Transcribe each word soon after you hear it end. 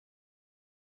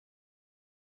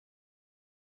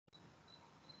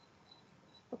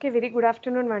Okay, very good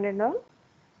afternoon, one and all.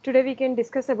 Today we can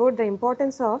discuss about the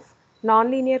importance of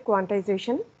nonlinear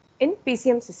quantization in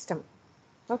PCM system.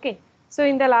 Okay, so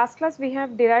in the last class we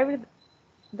have derived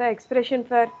the expression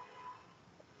for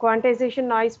quantization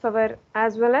noise power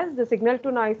as well as the signal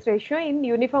to noise ratio in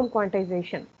uniform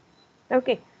quantization.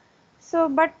 Okay, so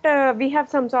but we have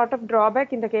some sort of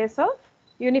drawback in the case of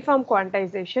uniform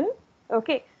quantization.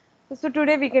 Okay, so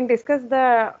today we can discuss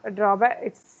the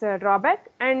drawback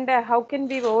and how can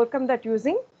we overcome that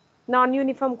using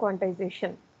non-uniform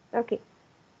quantization. Okay,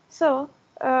 so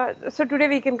today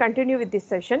we can continue with this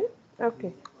session.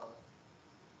 Okay,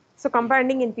 so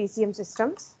companding in PCM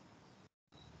systems.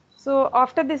 So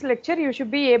after this lecture, you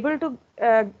should be able to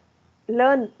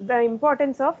learn the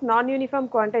importance of non-uniform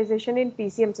quantization in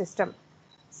PCM system.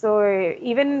 So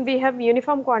even we have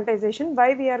uniform quantization,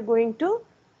 why we are going to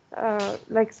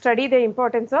like study the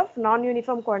importance of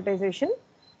non-uniform quantization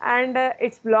and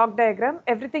its block diagram,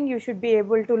 everything you should be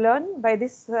able to learn by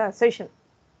this session.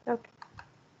 Okay.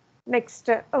 Next,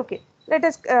 okay, let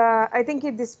us, I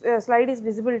think this slide is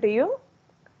visible to you.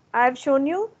 I have shown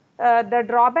you the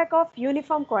drawback of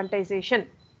uniform quantization.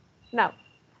 Now,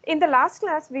 in the last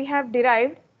class, we have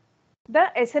derived the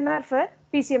SNR for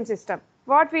PCM system.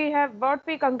 What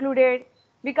we concluded?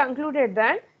 We concluded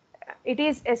that it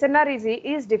is SNR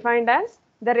is defined as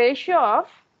the ratio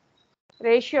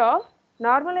of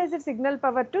normalized signal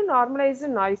power to normalized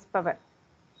noise power.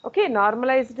 Okay,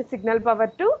 normalized signal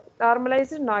power to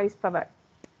normalized noise power.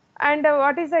 And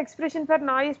what is the expression for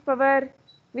noise power?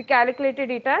 We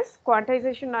calculated it as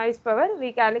quantization noise power.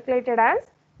 We calculated as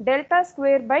delta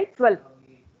square by 12.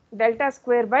 Delta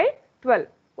square by 12.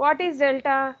 What is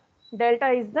delta?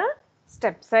 Delta is the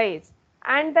step size.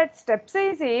 And that step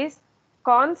size is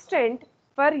constant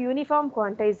for uniform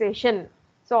quantization.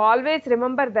 So always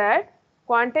remember that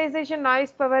quantization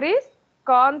noise power is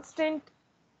constant.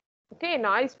 Okay,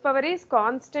 noise power is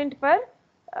constant for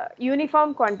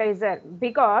uniform quantizer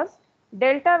because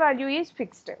delta value is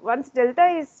fixed. Once delta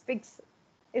is fixed,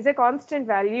 is a constant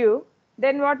value,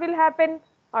 then what will happen?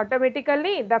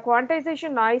 Automatically the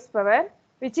quantization noise power,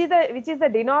 which is the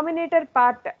denominator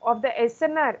part of the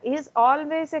SNR, is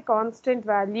always a constant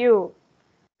value.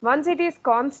 Once it is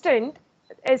constant,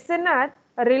 SNR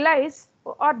relies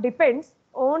or depends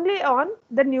only on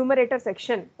the numerator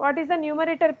section. What is the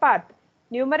numerator part?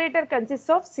 Numerator consists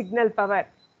of signal power.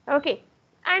 Okay,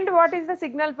 and what is the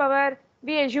signal power?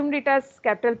 We assumed it as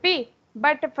capital P,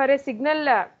 but for a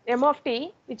signal m of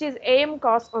t, which is am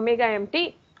cos omega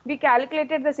mt, we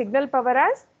calculated the signal power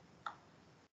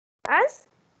as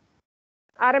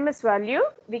RMS value.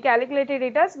 We calculated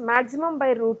it as maximum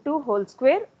by root 2 whole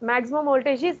square. Maximum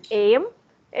voltage is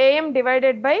AM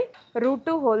divided by root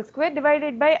 2 whole square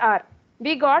divided by R.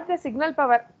 We got the signal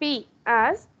power P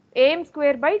as AM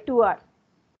square by 2R.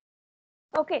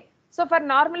 Okay, so for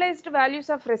normalized values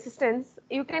of resistance,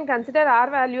 you can consider R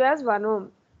value as 1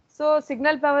 ohm. So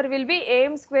signal power will be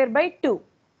AM square by 2.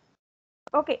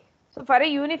 Okay, so for a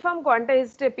uniform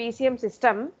quantized PCM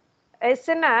system,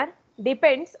 SNR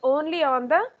depends only on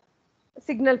the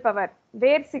signal power,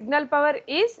 where signal power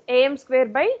is AM square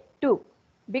by 2,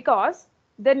 because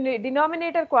the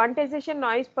denominator quantization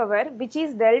noise power, which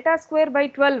is delta square by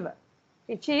 12,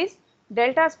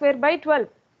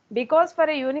 because for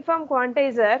a uniform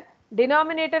quantizer,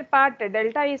 denominator part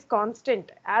delta is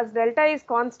constant. As delta is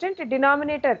constant,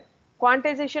 denominator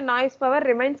quantization noise power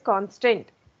remains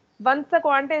constant. Once the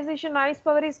quantization noise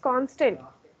power is constant,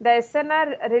 the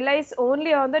SNR relies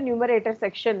only on the numerator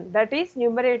section, that is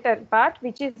numerator part,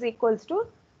 which is equals to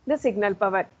the signal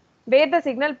power, where the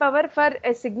signal power for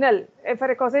a signal, for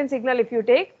a cosine signal, if you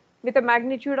take with a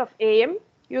magnitude of AM,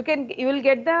 you will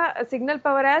get the signal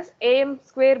power as AM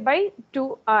square by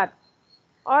 2R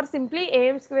or simply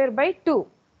AM square by 2.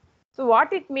 So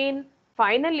what it means?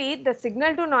 Finally, the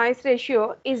signal to noise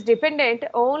ratio is dependent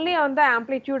only on the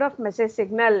amplitude of message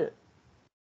signal.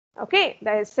 Okay,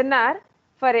 the SNR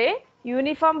for a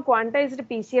uniform quantized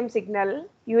PCM signal,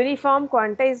 uniform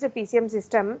quantized PCM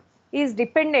system is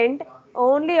dependent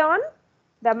only on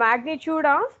the magnitude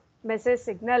of message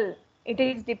signal. It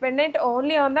is dependent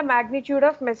only on the magnitude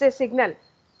of message signal.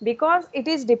 Because it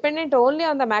is dependent only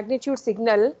on the magnitude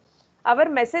signal, our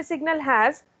message signal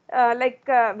has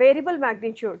variable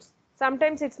magnitudes.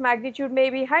 Sometimes its magnitude may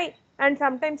be high and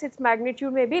sometimes its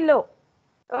magnitude may be low.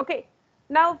 Okay.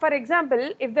 Now, for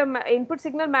example, if the input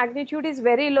signal magnitude is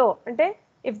very low, and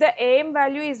if the AM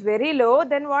value is very low,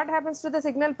 then what happens to the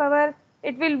signal power?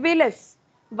 It will be less.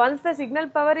 Once the signal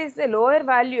power is a lower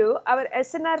value, our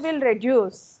SNR will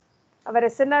reduce. Our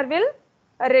SNR will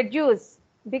reduce.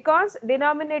 because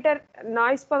denominator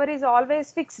noise power is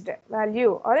always fixed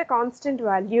value or a constant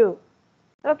value.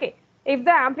 Okay, if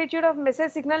the amplitude of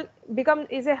message signal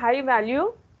is a high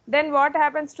value, then what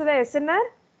happens to the SNR?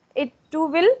 It too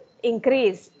will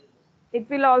increase. It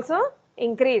will also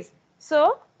increase.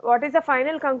 So what is the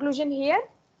final conclusion here?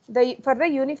 For the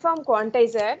uniform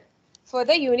quantizer,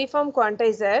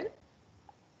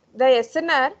 the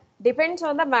SNR depends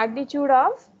on the magnitude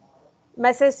of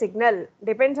message signal,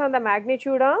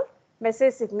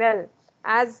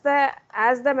 as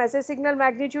the message signal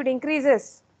magnitude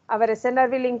increases, our SNR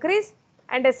will increase,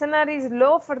 and SNR is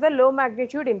low for the low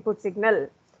magnitude input signal.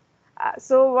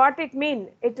 So what it mean?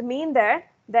 It mean that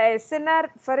the SNR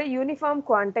for a uniform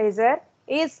quantizer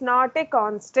is not a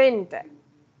constant.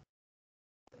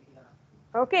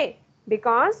 Okay,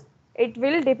 because it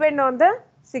will depend on the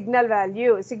signal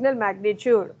value, signal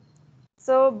magnitude.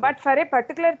 So, but for a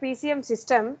particular PCM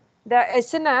system, the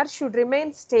SNR should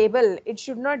remain stable. It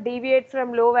should not deviate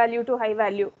from low value to high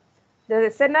value.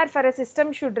 The SNR for a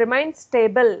system should remain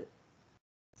stable.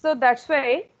 So that's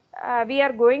why we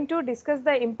are going to discuss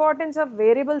the importance of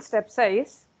variable step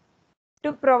size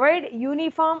to provide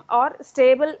uniform or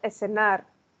stable SNR.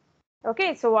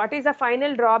 Okay, so what is the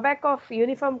final drawback of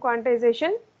uniform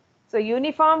quantization? So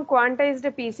uniform quantized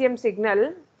PCM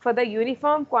signal, for the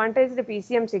uniform quantized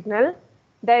PCM signal,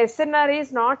 the SNR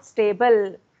is not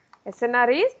stable.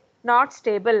 SNR is not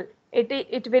stable.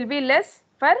 It will be less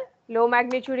for low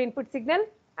magnitude input signal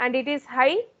and it is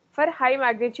high for high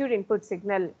magnitude input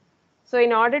signal. So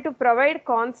in order to provide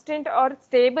constant or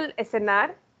stable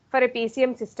SNR for a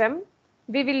PCM system,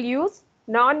 we will use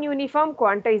non-uniform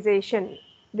quantization.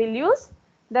 We'll use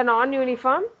the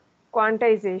non-uniform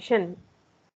quantization.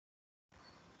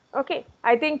 Okay,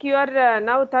 I think you are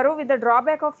now thorough with the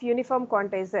drawback of uniform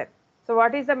quantizer. So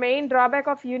what is the main drawback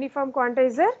of uniform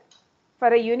quantizer? For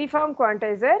a uniform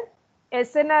quantizer,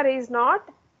 SNR is not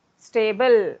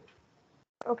stable.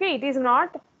 Okay, it is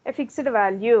not a fixed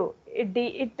value. It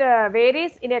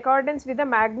varies in accordance with the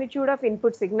magnitude of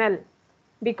input signal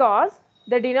because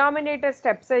the denominator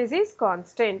step size is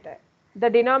constant. The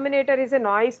denominator is a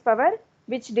noise power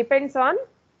which depends on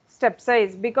step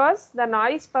size because the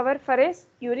noise power for a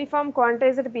uniform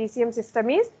quantized PCM system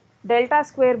is delta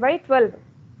square by 12.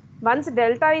 Once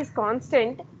delta is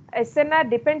constant, SNR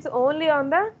depends only on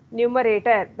the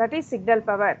numerator, that is signal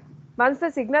power. Once the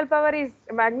signal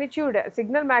magnitude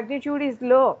is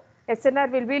low, SNR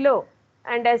will be low,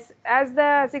 and as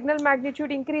the signal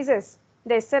magnitude increases,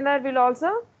 the SNR will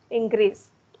also increase.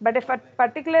 But if a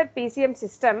particular PCM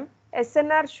system,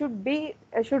 SNR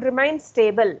should remain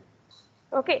stable.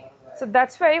 Okay, so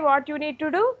that's why what you need to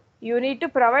do, you need to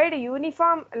provide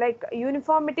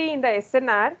uniformity in the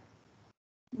SNR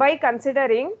by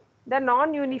considering the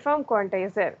non-uniform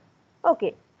quantizer.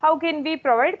 Okay, how can we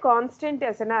provide constant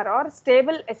SNR or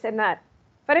stable SNR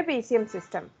for a PCM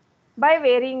system? By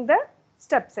varying the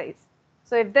step size.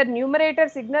 So if the numerator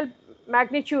signal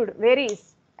magnitude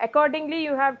varies, accordingly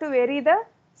you have to vary the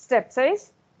step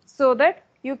size so that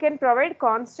you can provide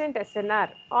constant SNR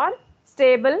or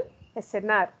stable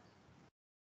SNR.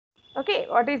 Okay,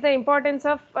 what is the importance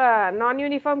of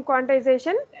non-uniform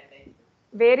quantization?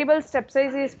 Variable step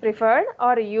size is preferred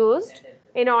or used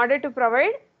in order to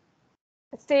provide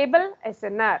stable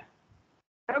SNR.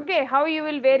 Okay, how you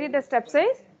will vary the step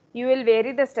size? You will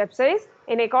vary the step size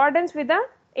in accordance with the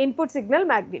input signal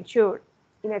magnitude.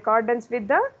 In accordance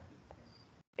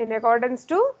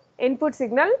to input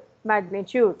signal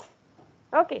magnitude.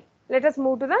 Okay, let us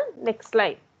move to the next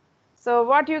slide. So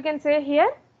what you can say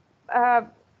here?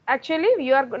 Actually,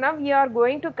 we are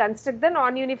going to construct the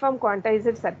non-uniform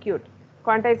quantizer circuit.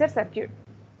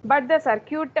 But the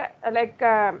circuit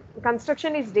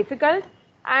construction is difficult,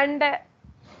 and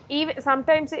even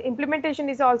sometimes implementation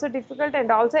is also difficult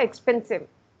and also expensive.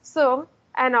 So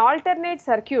an alternate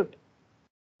circuit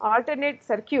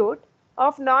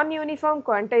of non-uniform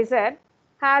quantizer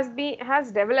has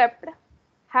developed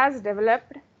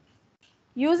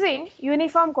using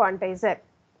uniform quantizer.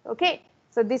 Okay,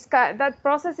 so that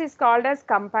process is called as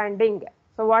companding.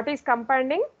 So what is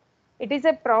companding? It is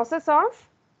a process of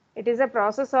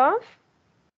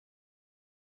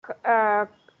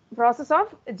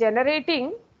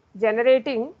generating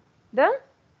the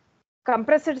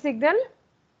compressed signal.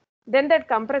 Then that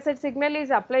compressed signal is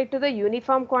applied to the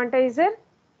uniform quantizer,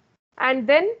 and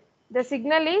then the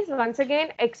signal is once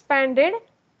again expanded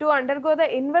to undergo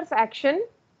the inverse action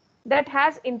that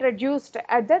has introduced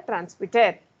at the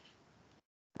transmitter.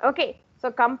 Okay,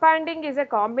 so companding is a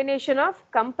combination of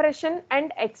compression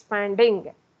and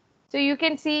expanding. So you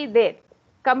can see there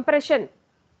compression,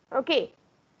 okay,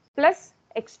 plus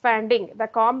expanding. The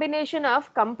combination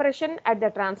of compression at the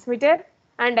transmitter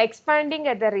and expanding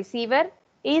at the receiver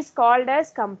is called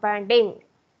as companding.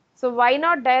 So why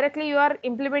not directly you are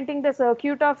implementing the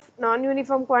circuit of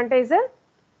non-uniform quantizer?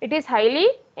 It is highly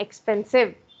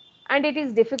expensive and it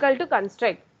is difficult to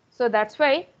construct. So that's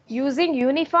why using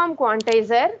uniform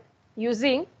quantizer,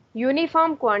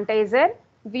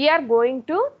 we are going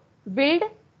to build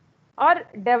or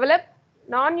develop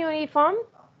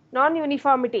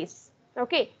non-uniformities.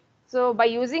 Okay. So by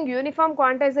using uniform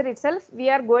quantizer itself, we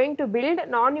are going to build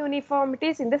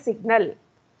non-uniformities in the signal.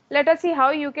 Let us see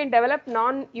how you can develop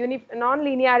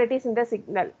non-linearities in the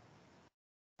signal.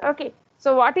 Okay.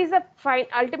 So what is the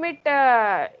ultimate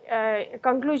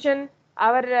conclusion?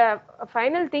 Our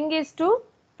final thing is to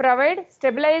provide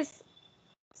stabilized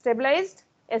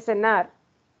SNR.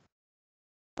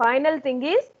 Final thing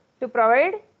is to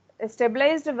provide a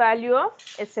stabilized value of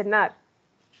SNR.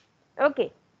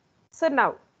 Okay. So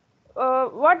now,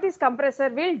 what this compressor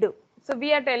will do? So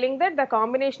we are telling that the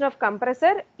combination of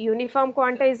compressor, uniform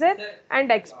quantizer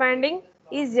and expanding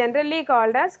is generally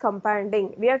called as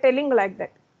companding. We are telling like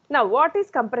that. Now, what is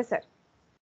compressor?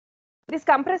 This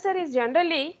compressor is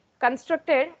generally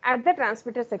constructed at the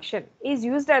transmitter section, is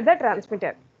used at the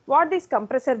transmitter. What this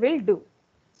compressor will do?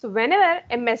 So whenever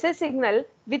a message signal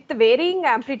with varying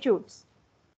amplitudes,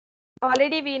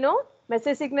 already we know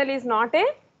message signal is not a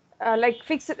like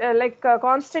fixed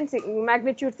constant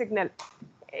magnitude signal.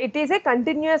 It is a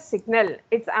continuous signal.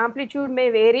 Its amplitude may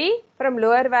vary from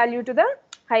lower value to the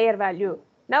higher value.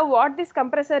 Now what this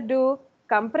compressor do?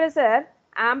 Compressor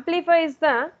amplifies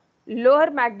the lower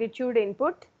magnitude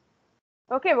input.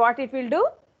 Okay, what it will do?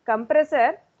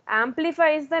 Compressor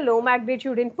amplifies the low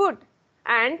magnitude input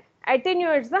and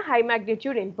attenuates the high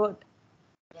magnitude input.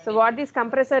 So what this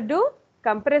compressor do?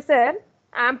 Compressor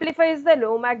amplifies the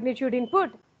low magnitude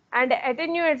input and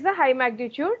attenuates the high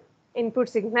magnitude input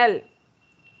signal.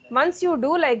 Once you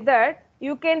do like that,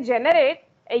 you can generate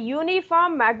a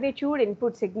uniform magnitude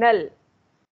input signal.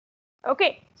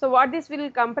 Okay, so what this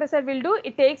compressor will do?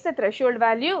 It takes the threshold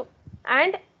value,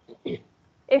 and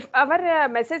if our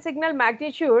message signal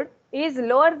magnitude is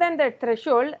lower than the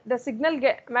threshold, the signal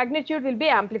magnitude will be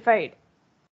amplified.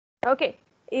 Okay,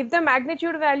 if the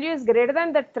magnitude value is greater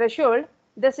than the threshold,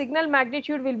 the signal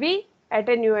magnitude will be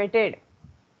attenuated.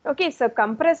 Okay, so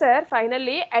compressor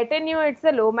finally attenuates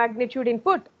the low magnitude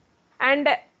input and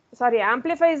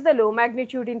amplifies the low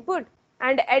magnitude input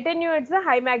and attenuates the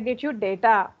high magnitude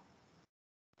data.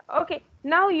 Okay,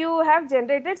 now you have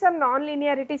generated some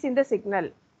non-linearities in the signal,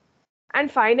 and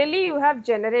finally you have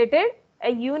generated a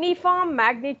uniform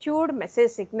magnitude message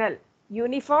signal.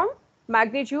 Uniform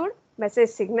magnitude message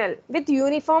signal with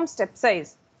uniform step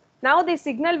size. Now the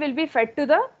signal will be fed to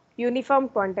the uniform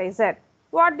quantizer.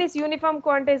 What this uniform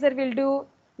quantizer will do?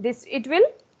 It will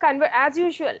convert, as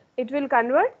usual, it will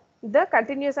convert the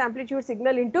continuous amplitude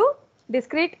signal into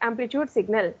discrete amplitude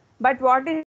signal. But what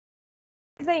is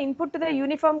the input to the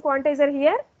uniform quantizer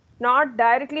here? Not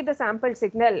directly the sampled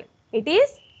signal. It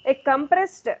is a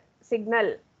compressed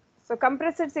signal. So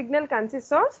compressed signal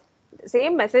consists of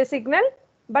same message signal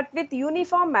but with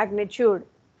uniform magnitude.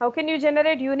 How can you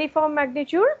generate uniform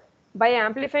magnitude? By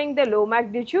amplifying the low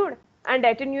magnitude and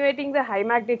attenuating the high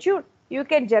magnitude, you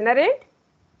can generate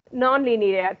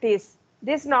non-linearities.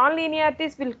 This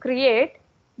non-linearities will create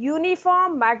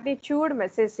uniform magnitude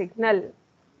message signal.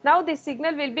 Now this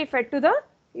signal will be fed to the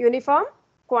uniform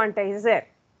quantizer.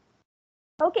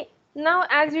 Okay, now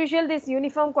as usual this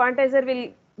uniform quantizer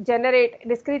will generate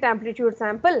discrete amplitude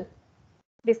sample,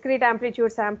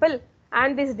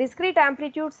 and this discrete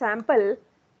amplitude sample,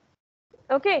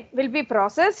 okay, will be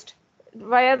processed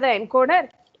via the encoder,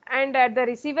 and at the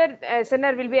receiver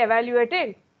SNR will be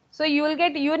evaluated. So you will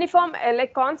get uniform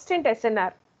like constant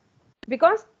SNR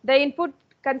because the input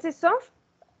consists of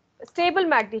stable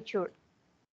magnitude.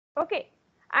 Okay,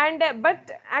 and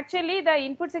but actually the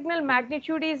input signal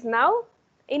magnitude is now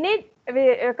in it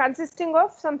consisting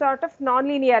of some sort of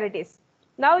non-linearities.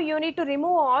 Now you need to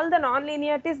remove all the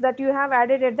non-linearities that you have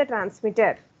added at the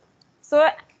transmitter. So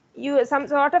some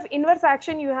sort of inverse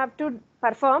action you have to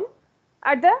perform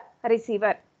at the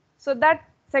receiver. So that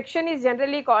section is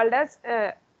generally called as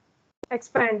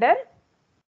expander.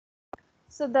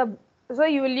 So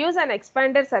you will use an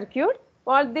expander circuit.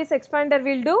 What this expander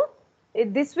will do?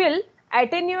 This will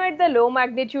attenuate the low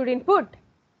magnitude input.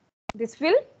 This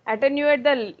will attenuate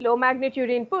the low magnitude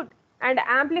input and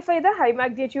amplify the high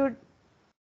magnitude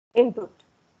input.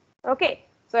 Okay,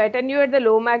 so attenuate the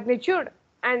low magnitude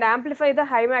and amplify the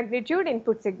high magnitude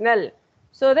input signal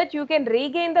so that you can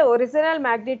regain the original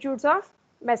magnitudes of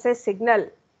message signal.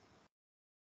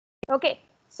 Okay,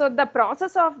 so the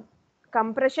process of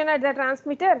compression at the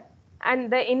transmitter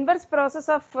and the inverse process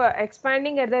of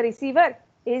expanding at the receiver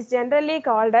is generally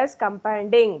called as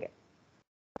companding.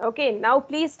 Okay, now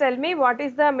please tell me what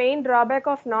is the main drawback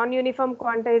of non-uniform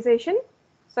quantization?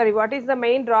 Sorry, what is the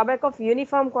main drawback of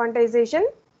uniform quantization?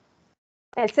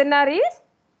 SNR is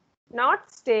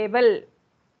not stable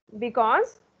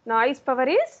because the noise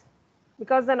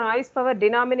power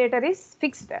denominator is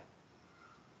fixed.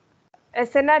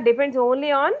 SNR depends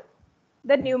only on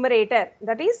the numerator,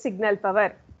 that is signal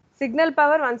power. Signal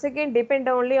power once again depend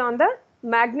only on the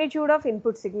magnitude of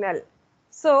input signal.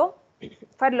 So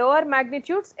for lower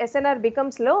magnitudes SNR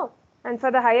becomes low and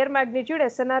for the higher magnitude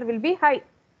SNR will be high.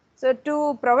 So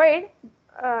to provide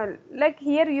like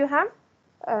here you have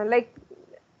like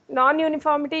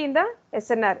non-uniformity in the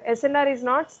SNR. SNR is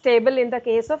not stable in the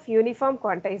case of uniform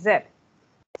quantizer.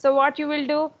 So what you will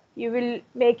do? You will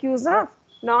make use of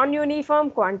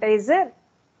non-uniform quantizer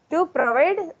to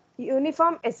provide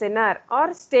uniform SNR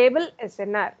or stable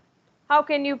SNR. How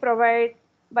can you provide?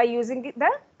 By using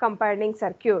the companding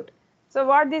circuit. So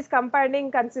what this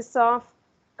companding consists of?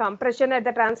 Compression at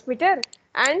the transmitter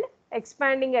and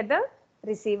expanding at the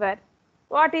receiver.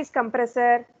 What is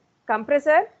compressor?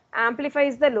 Compressor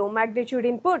amplifies the low magnitude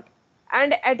input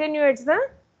and attenuates the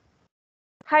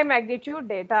high magnitude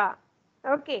data.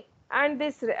 Okay, and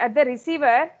this at the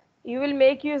receiver you will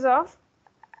make use of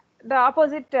the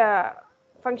opposite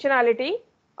functionality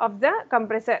of the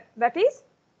compressor, that is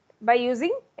by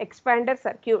using expander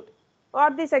circuit.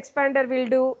 What this expander will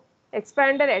do?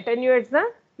 Expander attenuates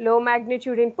the low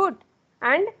magnitude input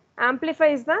and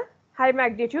amplifies the high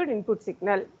magnitude input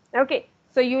signal. Okay,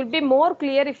 so you will be more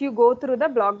clear if you go through the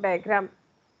block diagram.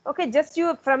 Okay, just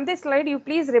you from this slide you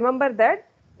please remember that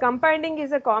companding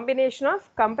is a combination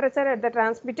of compressor at the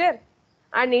transmitter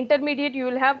and intermediate you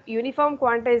will have uniform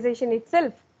quantization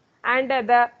itself and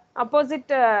the opposite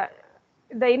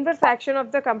the inverse action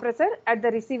of the compressor at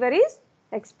the receiver is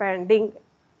expanding.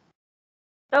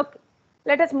 Okay,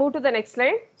 let us move to the next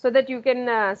slide so that you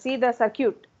can see the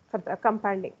circuit for the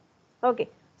companding. Okay,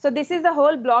 so this is the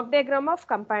whole block diagram of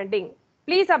companding.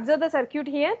 Please observe the circuit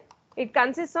here. It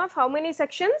consists of how many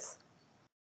sections?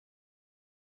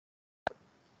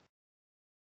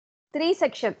 3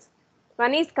 sections.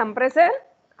 One is compressor,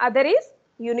 other is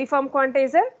uniform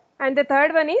quantizer and the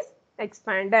third one is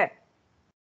expander.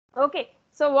 Okay,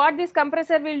 so what this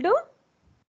compressor will do?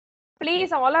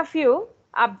 Please all of you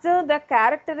observe the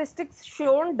characteristics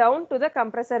shown down to the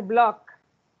compressor block.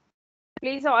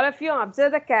 Please all of you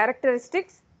observe the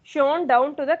characteristics shown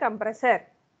down to the compressor.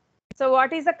 So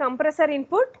what is the compressor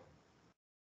input?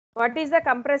 What is the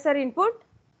compressor input?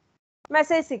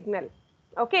 Message signal.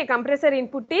 Okay, compressor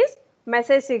input is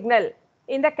message signal.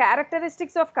 In the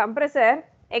characteristics of compressor,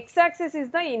 x-axis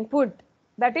is the input,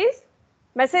 that is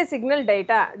message signal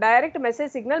data, direct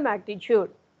message signal magnitude,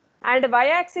 and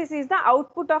y-axis is the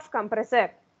output of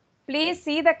compressor. Please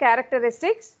see the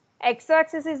characteristics.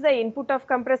 X-axis is the input of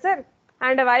compressor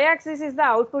and y-axis is the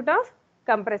output of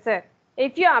compressor.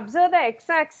 If you observe the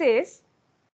x-axis,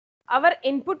 our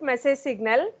input message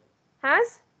signal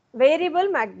has variable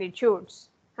magnitudes.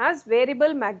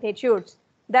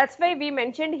 That's why we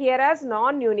mentioned here as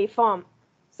non-uniform.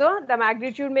 So the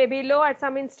magnitude may be low at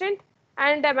some instant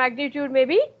and the magnitude may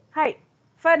be high.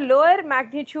 For lower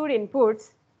magnitude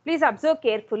inputs, please observe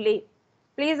carefully.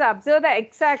 Please observe the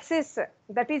x-axis,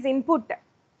 that is input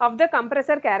of the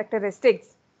compressor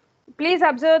characteristics. Please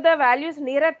observe the values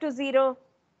nearer to 0.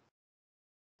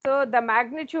 So the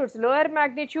magnitudes, lower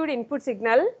magnitude input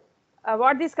signal,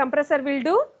 what this compressor will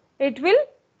do? It will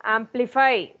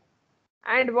amplify.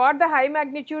 And what the high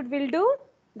magnitude will do?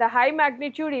 The high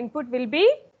magnitude input will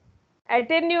be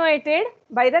attenuated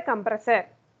by the compressor.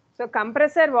 So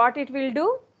compressor, what it will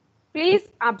do? Please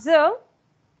observe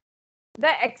the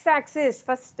x-axis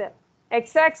first.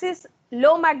 X-axis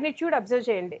low magnitude observe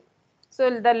cheyandi.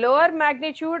 So the lower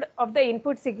magnitude of the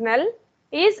input signal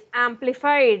is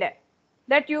amplified.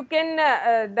 That you can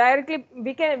directly,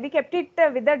 we kept it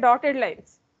with the dotted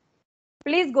lines.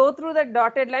 Please go through the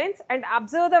dotted lines and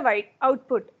observe the white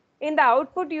output. In the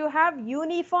output you have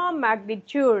uniform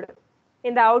magnitude.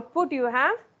 In the output you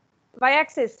have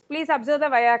y-axis. Please observe the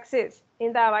y-axis.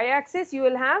 In the y-axis you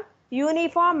will have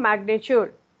uniform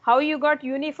magnitude. How you got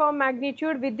uniform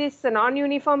magnitude with this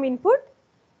non-uniform input?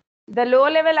 The low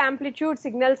level amplitude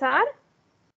signals are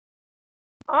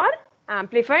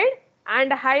amplified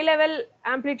and high level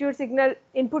amplitude signal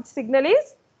input signal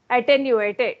is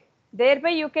attenuated. Thereby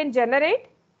you can generate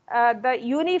the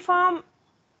uniform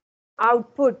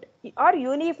output or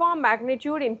uniform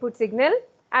magnitude input signal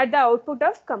at the output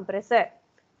of compressor.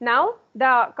 Now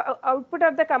the output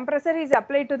of the compressor is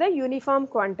applied to the uniform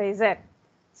quantizer.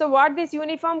 So what this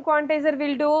uniform quantizer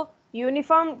will do?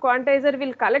 Uniform quantizer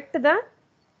will collect the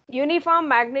uniform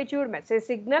magnitude message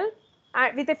signal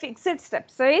with a fixed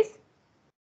step size,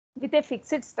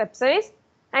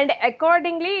 and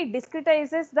accordingly it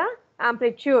discretizes the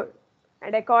amplitude,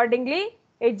 and accordingly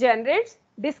it generates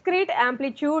discrete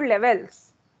amplitude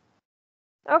levels.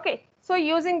 Okay, so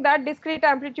using that discrete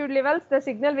amplitude levels, the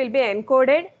signal will be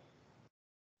encoded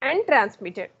and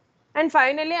transmitted, and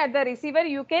finally at the receiver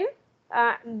you can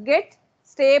get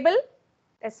stable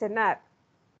SNR.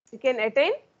 You can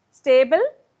attain stable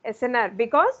SNR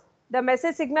because the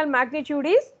message signal magnitude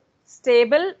is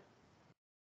stable,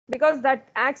 because that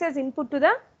acts as input to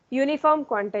the uniform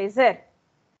quantizer.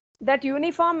 That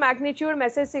uniform magnitude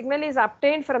message signal is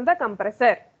obtained from the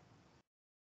compressor.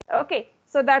 Okay,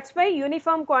 so that's why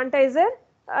uniform quantizer,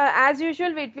 as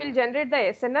usual it will generate the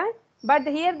SNR, but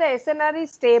here the SNR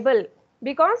is stable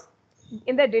because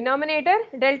in the denominator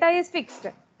delta is fixed,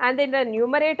 and in the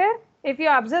numerator if you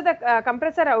observe the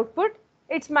compressor output,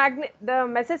 its the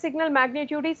message signal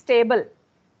magnitude is stable.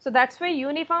 So that's why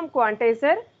uniform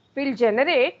quantizer will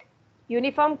generate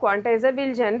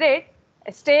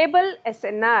a stable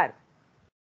SNR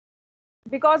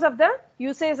because of the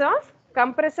usage of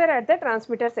compressor at the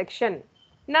transmitter section.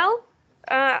 Now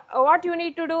what you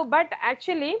need to do, but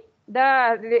actually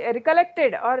the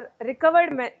recollected or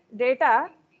recovered data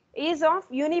is of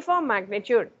uniform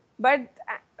magnitude, but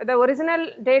the original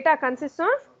data consists of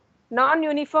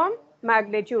non-uniform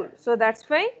magnitude. So that's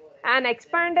why an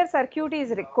expander circuit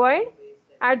is required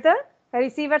at the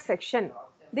receiver section.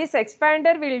 This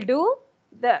expander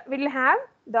will have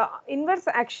the inverse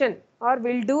action, or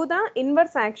will do the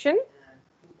inverse action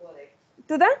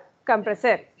to the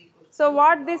compressor. So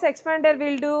what this expander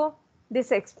will do? This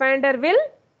expander will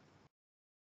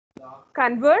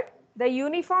convert the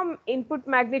uniform input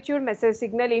magnitude message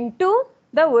signal into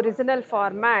the original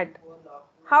format.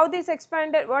 How this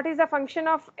expander, what is the function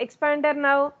of expander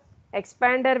now?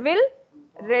 Expander will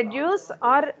reduce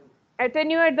or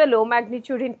attenuate the low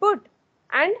magnitude input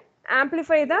and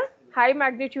amplify the high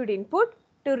magnitude input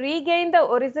to regain the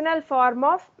original form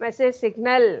of message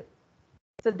signal.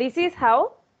 So this is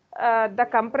how the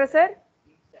compressor,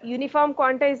 uniform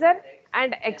quantizer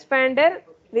and expander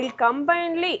will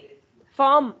combinedly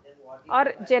form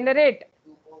or generate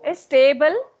a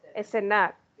stable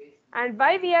SNR. And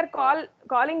why we are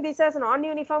calling this as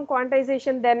non-uniform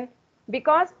quantization then?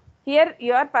 Because here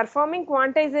you are performing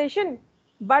quantization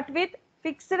but with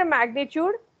fixed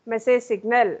magnitude message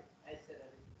signal.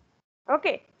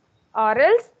 Okay, or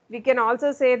else we can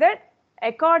also say that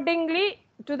accordingly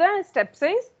to the step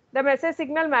size, the message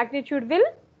signal magnitude will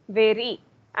vary.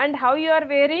 And how you are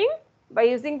varying? By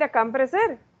using the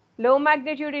compressor, low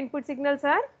magnitude input signals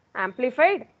are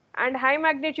amplified and high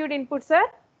magnitude inputs are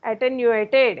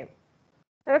attenuated.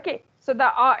 Okay, so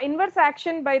the inverse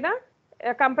action by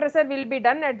the compressor will be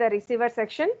done at the receiver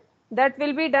section, that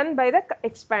will be done by the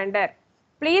expander.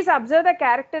 Please observe the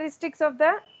characteristics of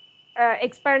the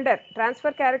expander,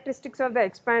 transfer characteristics of the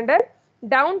expander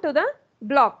down to the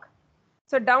block.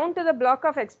 So down to the block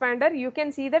of expander you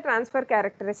can see the transfer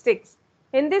characteristics.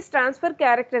 In this transfer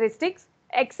characteristics,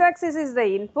 x-axis is the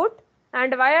input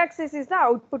and y-axis is the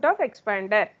output of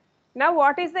expander. Now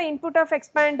what is the input of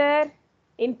expander?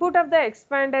 Input of the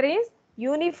expander is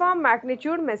uniform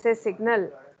magnitude message signal.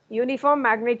 Uniform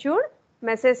magnitude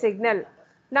message signal.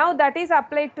 Now that is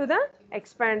applied to the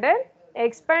expander.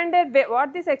 Expander,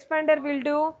 what this expander will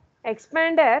do?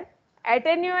 Expander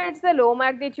attenuates the low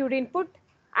magnitude input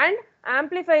and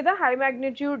amplify the high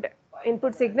magnitude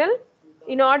input signal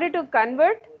in order to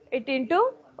convert it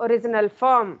into original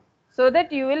form, so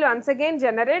that you will once again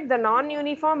generate the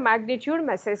non-uniform magnitude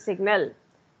message signal.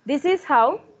 This is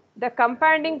how the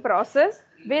companding process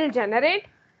will generate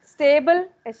stable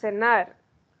SNR.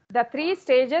 The three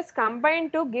stages combine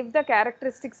to give the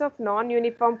characteristics of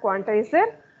non-uniform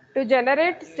quantizer to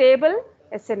generate stable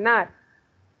SNR.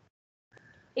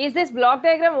 Is this block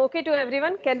diagram okay to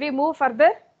everyone? Can we move further?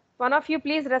 One of you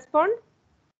please respond.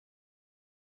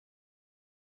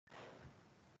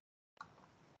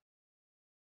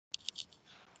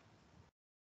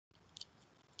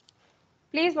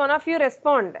 Please, one of you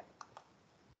respond.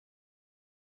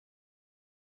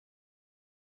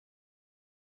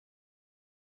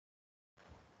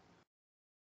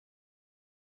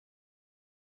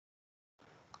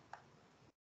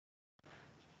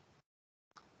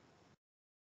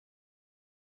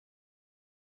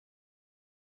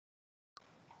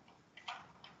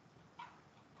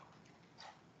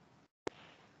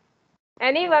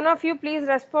 Any one of you please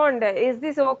respond. Is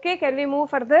this okay? Can we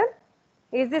move further?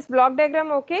 Is this block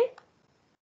diagram okay?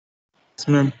 Yes,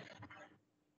 ma'am.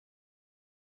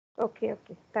 Okay,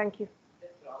 thank you.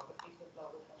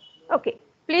 Okay,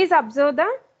 please observe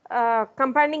the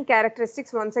compounding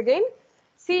characteristics once again.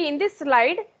 See, in this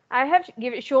slide, I have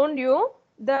shown you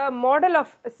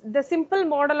the simple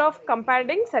model of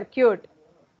compounding circuit.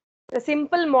 The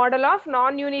simple model of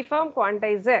non-uniform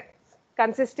quantizer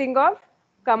consisting of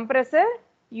compressor,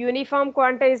 uniform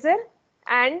quantizer,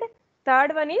 and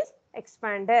third one is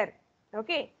expander.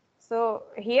 Okay, so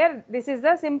here this is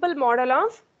the simple model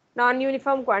of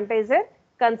non-uniform quantizer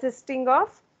consisting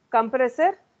of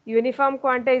compressor, uniform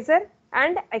quantizer,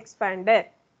 and expander.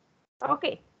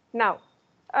 Okay, now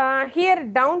here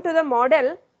down to the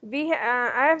model,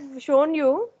 I have shown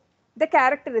you the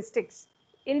characteristics.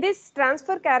 In this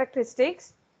transfer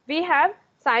characteristics, we have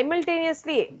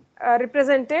simultaneously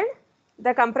represented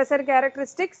the compressor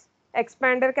characteristics,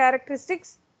 expander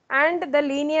characteristics, and the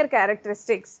linear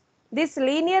characteristics. This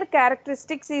linear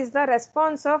characteristics is the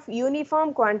response of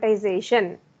uniform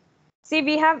quantization. See,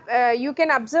 we have you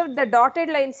can observe the dotted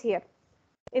lines here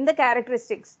in the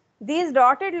characteristics. These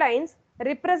dotted lines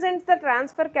represent the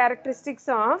transfer characteristics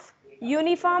of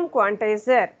uniform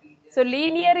quantizer. So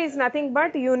linear is nothing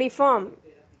but uniform.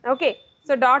 Okay.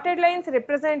 So dotted lines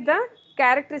represent the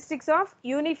characteristics of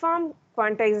uniform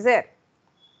quantizer.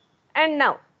 And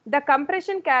now the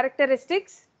compression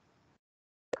characteristics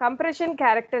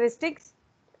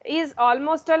is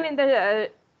almost all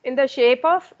in the shape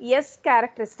of S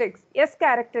characteristics.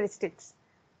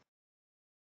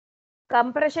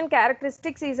 Compression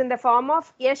characteristics is in the form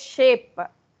of S shape.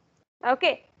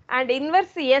 Okay, and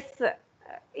inverse S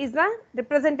is the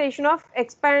representation of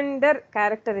expander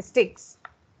characteristics.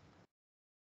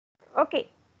 Okay,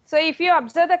 so if you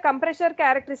observe the compressor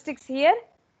characteristics here,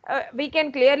 we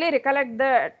can clearly recollect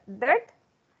that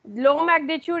low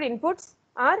magnitude inputs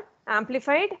are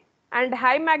amplified and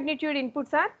high magnitude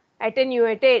inputs are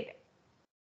attenuated.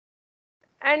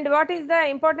 And what is the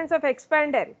importance of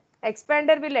expander?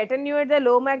 Expander will attenuate the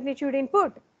low magnitude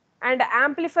input and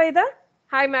amplify the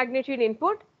high magnitude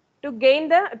input to regain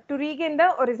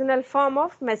the original form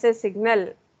of message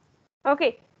signal.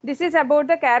 Okay, this is about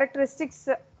the characteristics.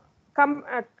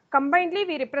 Combinedly,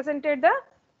 we represented the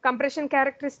compression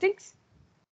characteristics,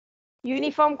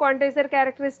 uniform quantizer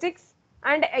characteristics,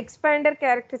 and expander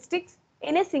characteristics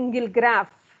in a single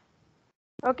graph.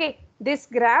 Okay, this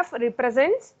graph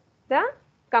represents the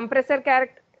compressor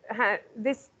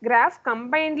this graph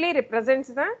combinedly represents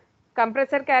the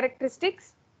compressor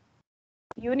characteristics,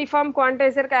 uniform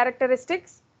quantizer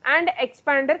characteristics, and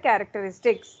expander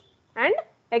characteristics.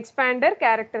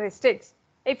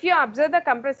 If you observe the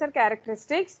compressor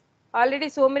characteristics, already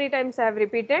so many times I have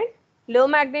repeated, low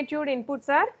magnitude inputs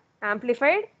are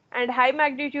amplified and high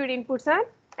magnitude inputs are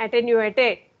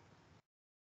attenuated.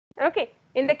 Okay,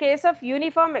 in the case of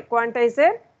uniform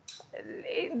quantizer,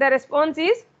 the response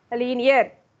is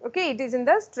linear. Okay, it is in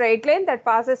the straight line that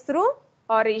passes through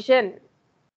origin.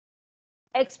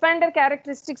 Expander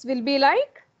characteristics will be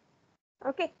like,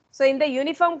 okay, so in the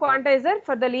uniform quantizer,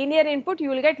 for the linear input you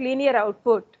will get linear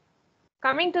output.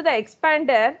 Coming to the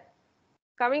expander,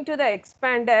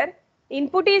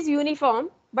 input is uniform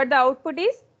but the output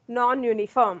is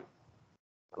non-uniform.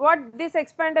 What this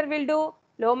expander will do?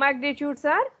 Low magnitudes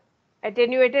are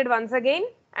attenuated once again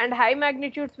and high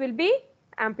magnitudes will be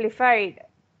amplified.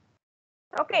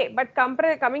 Okay, but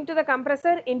coming to the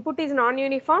compressor, input is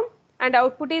non-uniform and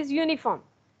output is uniform.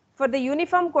 For the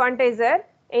uniform quantizer,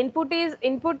 input is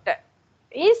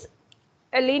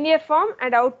a linear form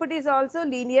and output is also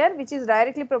linear, which is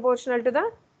directly proportional to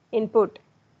the input.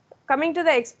 Coming to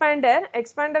the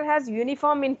expander has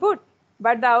uniform input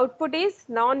but the output is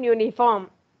non-uniform.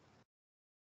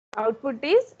 Output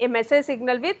is a message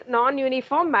signal with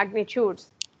non-uniform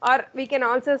magnitudes, or we can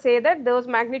also say that those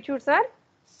magnitudes are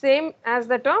same as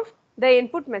that of the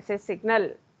input message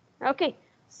signal. Okay,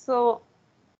 so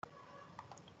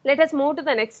let us move to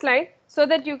the next slide so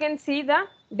that you can see the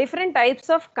different types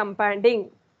of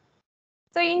compounding.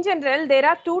 So in general, there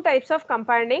are two types of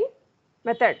compounding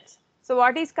methods. So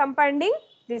what is compounding?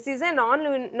 This is a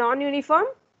non-uniform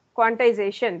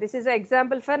quantization. This is an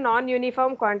example for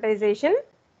non-uniform quantization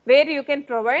where you can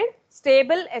provide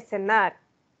stable SNR.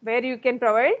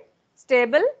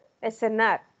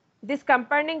 This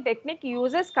compounding technique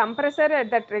uses compressor at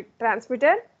the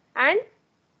transmitter and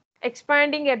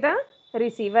expanding at the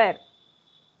receiver.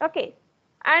 Okay,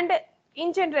 and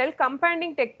in general,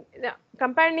 compounding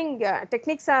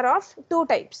techniques are of two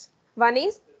types. One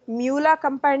is mu-law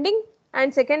compounding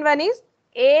and second one is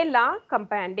A-law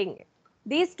compounding.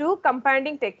 These two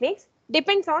compounding techniques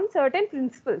depends on certain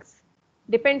principles.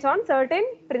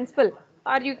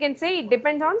 or you can say it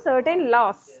depends on certain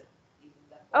laws.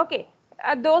 Okay,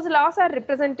 those laws are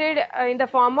represented in the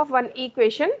form of one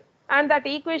equation, and that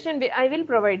equation I will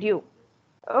provide you.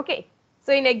 Okay,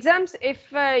 so in exams,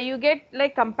 if you get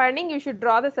like compounding, you should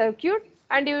draw the circuit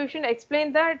and you should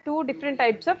explain the two different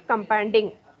types of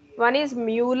compounding. One is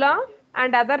mu law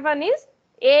and other one is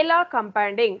A law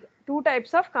compounding. Two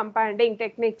types of compounding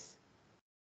techniques.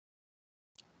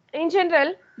 In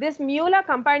general, this mu law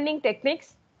compounding technique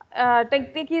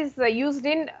is used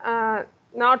in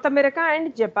North America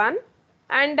and Japan,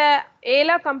 and A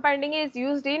law compounding is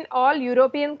used in all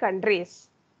European countries.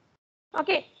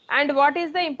 Okay, and what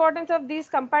is the importance of these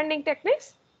compounding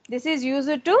techniques? This is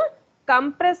used to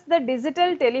compress the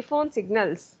digital telephone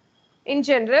signals. In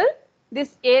general,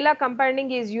 this ALA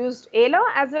compounding is used, ALA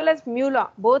as well as MULA,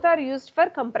 both are used for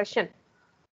compression.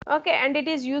 Okay, and it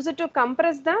is used to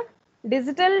compress the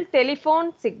digital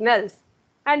telephone signals.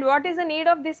 And what is the need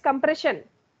of this compression?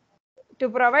 To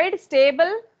provide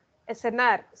stable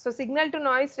SNR. So signal to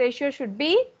noise ratio should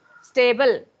be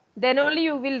stable. Then only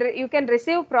you can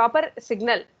receive proper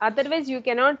signal. Otherwise, you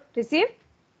cannot receive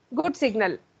good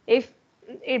signal.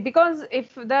 Because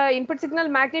if the input signal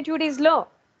magnitude is low,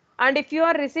 and if you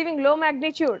are receiving low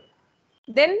magnitude,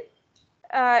 then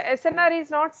SNR is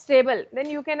not stable. Then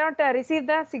you cannot receive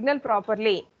the signal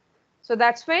properly. So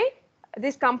that's why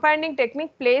this compounding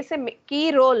technique plays a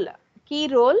key role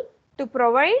to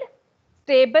provide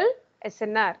stable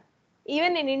SNR.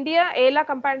 Even in India, ALA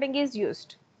compounding is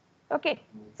used. Okay,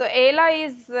 so ALA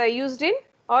is used in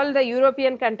all the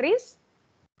European countries.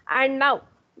 And now,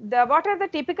 what are the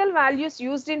typical values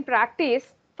used in practice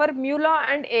for MULA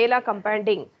and ALA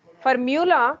compounding? For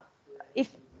MULA,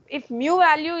 if mu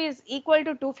value is equal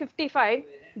to 255,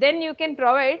 then you can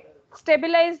provide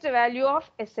stabilized value of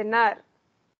SNR.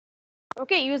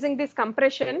 Okay, using this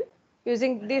compression,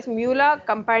 using this MULA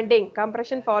compounding,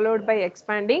 compression followed by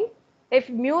expanding. If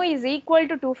mu is equal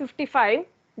to 255,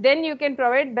 then you can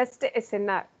provide best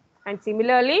SNR. And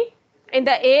similarly, in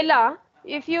the ALA,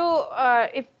 if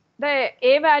the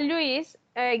A value is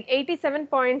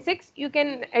 87.6, you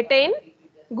can attain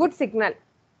good signal,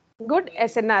 good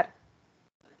SNR.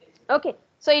 Okay,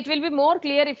 so it will be more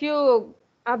clear if you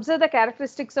observe the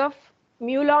characteristics of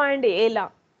MULA and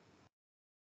ALA.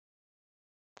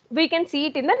 We can see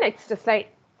it in the next slide.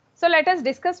 So let us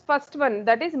discuss first one,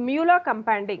 that is MULA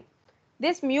compounding.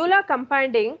 This MULA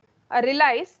compounding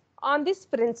relies on this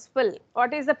principle.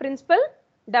 What is the principle?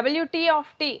 Wt of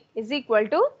t is equal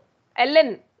to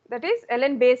ln, that is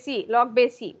ln base e, log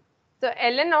base e. So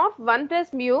ln of 1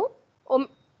 plus mu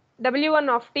w1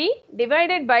 of t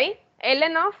divided by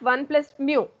ln of 1 plus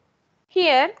mu.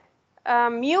 Here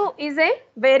mu is a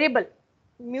variable.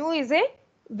 Mu is a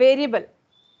variable.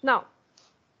 Now,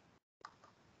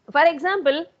 for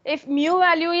example, if mu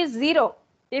value is 0,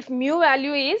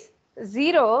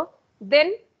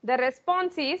 then the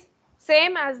response is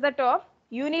same as that of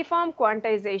uniform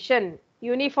quantization.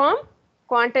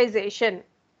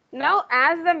 Now,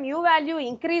 as the mu value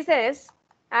increases,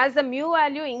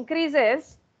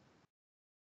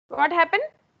 what happens?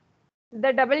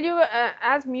 The W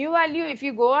as mu value, if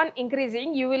you go on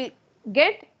increasing, you will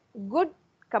get good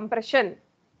compression.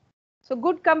 So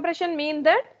good compression means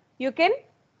that you can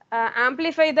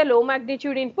amplify the low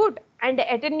magnitude input and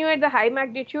attenuate the high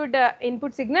magnitude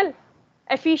input signal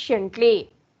efficiently.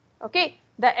 Okay,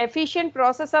 the efficient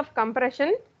process of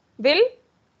compression will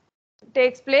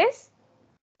takes place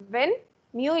when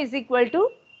mu is equal to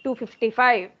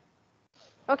 255.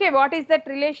 Okay, what is that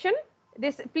relation?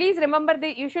 This, please remember,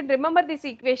 you should remember this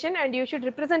equation and you should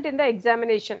represent in the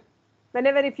examination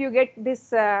whenever if you get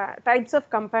this types of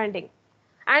compounding.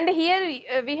 And here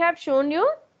we have shown you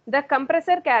the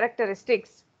compressor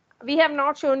characteristics. We have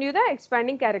not shown you the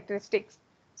expanding characteristics.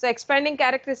 So expanding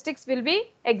characteristics will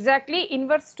be exactly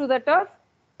inverse to that of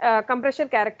compressor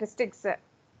characteristics,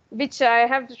 which I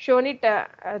have shown it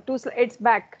 2 slides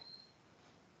back.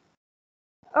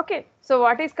 Okay, so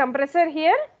what is compressor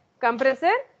here?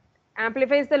 Compressor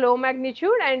amplifies the low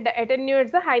magnitude and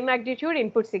attenuates the high magnitude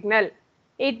input signal.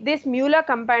 This MULA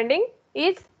compounding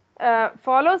is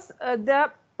follows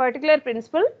the particular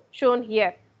principle shown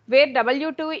here, where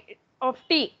W2 of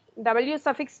t, W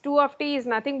suffix 2 of t is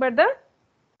nothing but the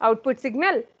output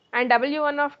signal and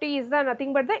W1 of t is the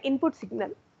nothing but the input signal.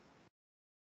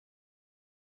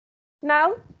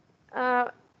 Now,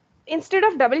 instead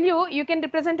of W, you can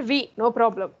represent V, no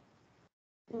problem.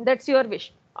 That's your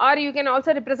wish. Or you can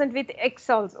also represent with X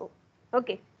also.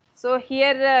 Okay. So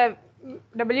here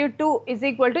W2 is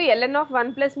equal to ln of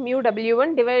 1 plus mu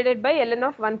W1 divided by ln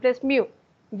of 1 plus mu,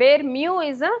 where mu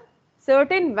is a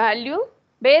certain value.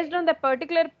 Based on the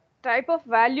particular type of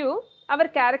value, our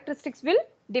characteristics will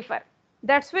differ.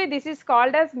 That's why this is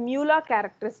called as mu-law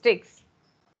characteristics.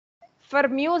 For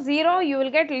mu 0, you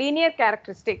will get linear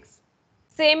characteristics,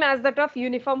 same as that of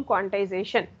uniform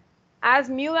quantization. As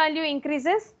mu value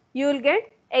increases, you will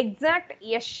get exact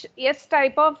S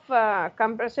type of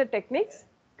compressor techniques,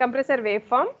 compressor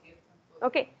waveform.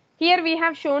 Okay, here we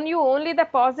have shown you only the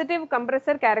positive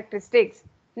compressor characteristics.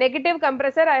 Negative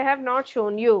compressor I have not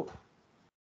shown you.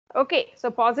 Okay, so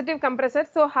positive compressor,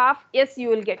 so half S you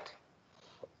will get.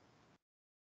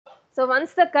 So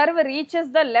once the curve reaches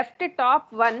the left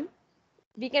top one,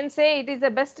 we can say it is the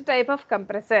best type of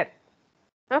compressor.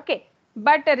 Okay,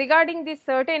 but regarding this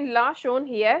certain law shown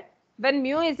here, when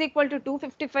mu is equal to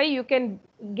 255, you can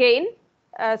gain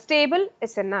stable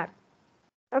SNR.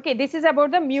 Okay, this is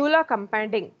about the mu law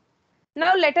companding.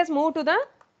 Now let us move to the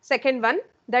second one,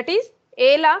 that is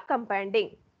A law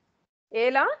companding.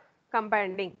 A law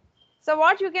companding. So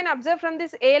what you can observe from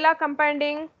this A law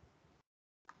companding?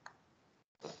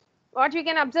 What you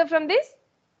can observe from this?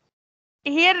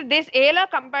 Here this A law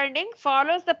companding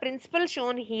follows the principle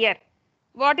shown here.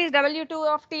 What is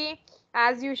W2 of t?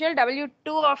 As usual,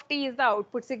 W2 of t is the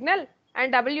output signal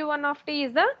and W1 of t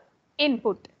is the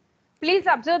input. Please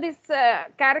observe these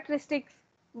characteristics.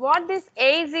 What this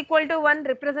A is equal to 1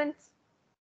 represents?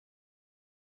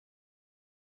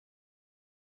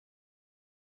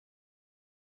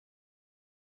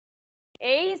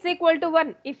 A is equal to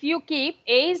 1. If you keep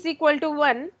A is equal to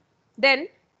 1, then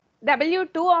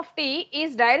W2 of t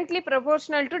is directly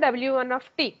proportional to W1 of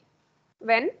t.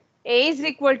 When A is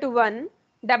equal to 1,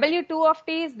 W2 of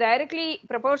t is directly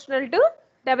proportional to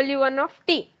W1 of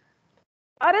t.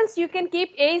 Or else you can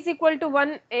keep A is equal to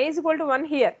 1, A is equal to 1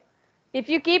 here. If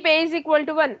you keep A is equal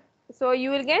to 1, so you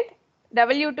will get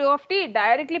W2 of t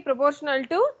directly proportional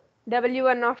to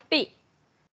W1 of t.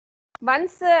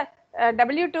 Once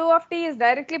W2 of t is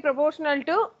directly proportional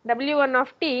to W1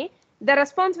 of t, the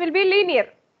response will be linear.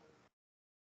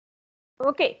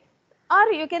 Okay.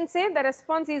 Or you can say the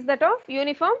response is that of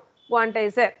uniform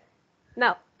quantizer.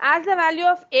 Now, as the value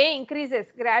of A increases,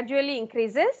 gradually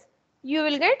increases, you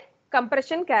will get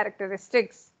compression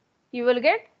characteristics. You will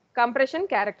get compression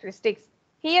characteristics.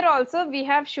 Here also we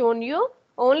have shown you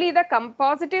only the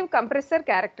positive compressor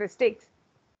characteristics.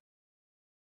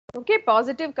 Okay,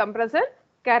 positive compressor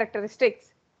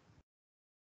characteristics.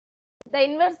 The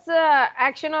inverse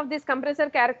action of this compressor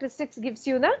characteristics gives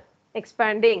you the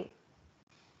expanding.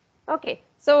 Okay,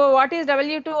 so what is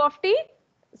W2 of t?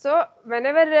 So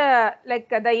whenever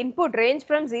the input range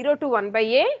from 0 to 1 by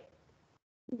A,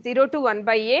 0 to 1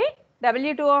 by A,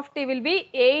 W2 of t will be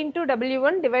A into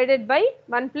W1 divided by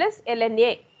 1 plus ln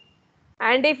A.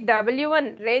 And if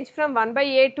W1 range from 1 by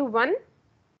A to 1,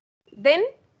 then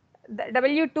the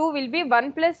W2 will be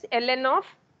 1 plus ln of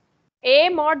A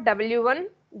mod W1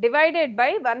 divided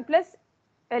by 1 plus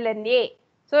ln A.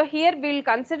 So here we will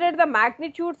consider the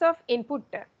magnitudes of input.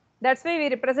 That's why we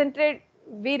represented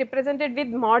with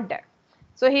mod.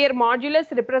 So here modulus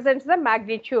represents the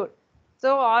magnitude.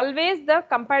 So always the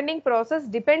companding process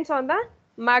depends on the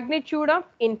magnitude of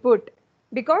input,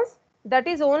 because that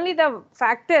is only the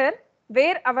factor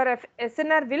where our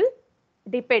SNR will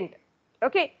depend.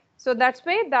 Okay, so that's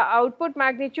why the output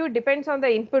magnitude depends on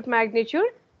the input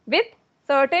magnitude with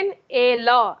certain A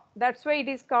law. That's why it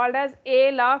is called as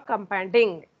A law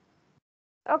companding.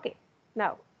 Okay,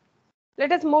 now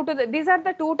let us move to these are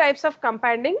the two types of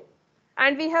companding,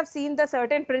 and we have seen the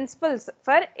certain principles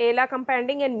for A law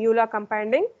companding and mu law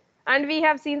companding, and we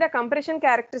have seen the compression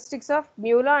characteristics of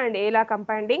mu law and A law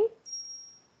companding.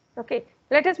 Okay,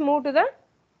 let us move to the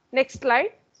next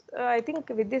slide. I think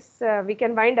with this we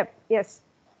can wind up. Yes.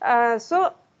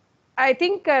 So I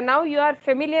think now you are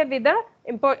familiar with the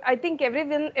I think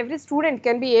every student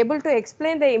can be able to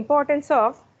explain the importance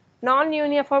of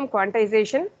non-uniform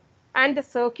quantization and the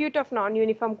circuit of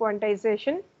non-uniform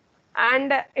quantization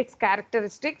and its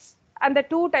characteristics and the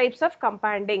two types of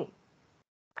companding.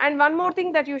 And one more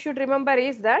thing that you should remember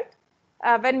is that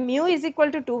when mu is equal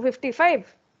to 255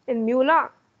 in mu law,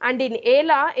 and in A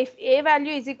law, if A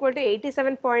value is equal to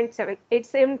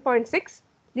 87.6,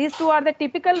 these two are the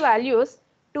typical values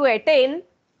to attain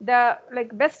the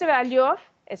best value of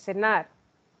SNR.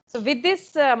 So with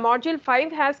this module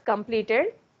 5 has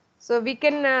completed. So we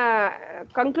can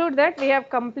conclude that we have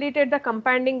completed the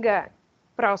companding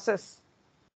process.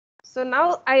 So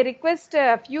now I request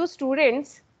a few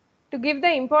students to give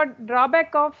the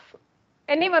drawback of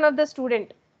any one of the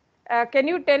student. Can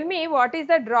you tell me what is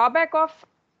the drawback of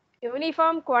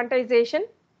uniform quantization?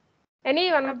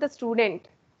 Any one of the student.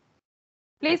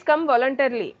 Please come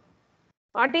voluntarily.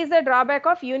 What is the drawback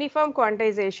of uniform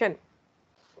quantization?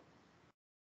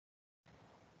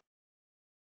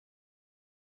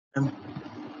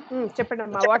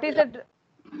 చెప్పండమ్మా, what is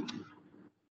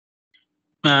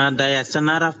The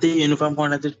SNR of the uniform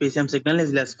quantized PCM signal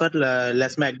is less for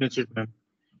less magnitude, ma'am.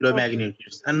 Low Okay.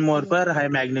 magnitudes, and more for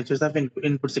high magnitudes of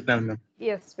input signal, ma'am.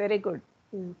 Yes, very good.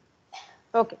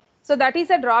 Okay, so that is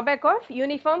a drawback of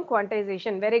uniform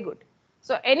quantization. Very good.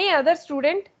 So any other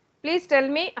student, please tell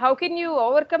me how can you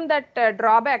overcome that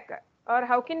drawback, or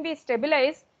how can we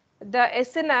stabilize the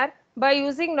SNR by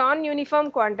using non-uniform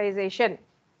quantization?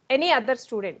 Any other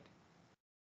student?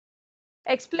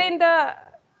 Explain the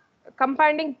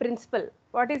companding principle.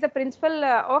 What is the principle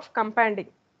of companding?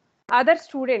 Other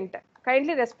student,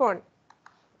 kindly respond.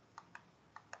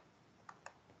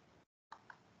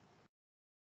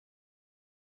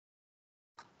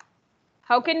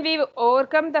 How can we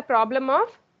overcome the problem of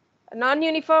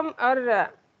non-uniform or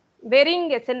varying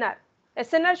SNR?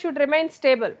 SNR should remain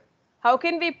stable. How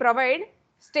can we provide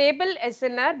stable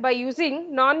SNR by using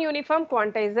non-uniform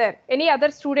quantizer? Any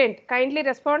other student, kindly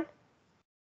respond.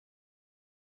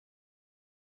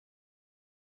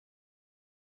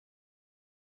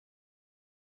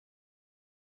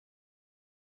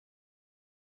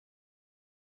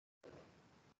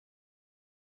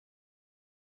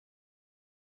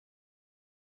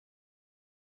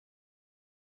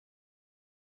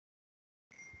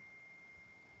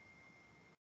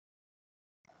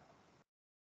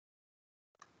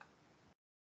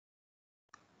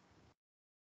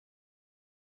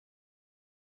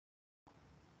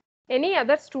 Any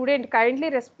other student, kindly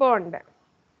respond.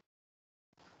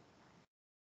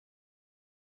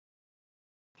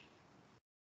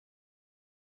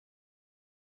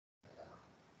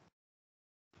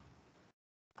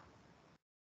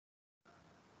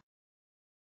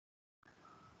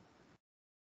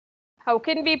 How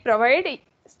can we provide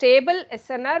stable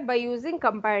SNR by using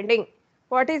companding?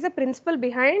 What is the principle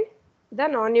behind the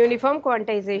non-uniform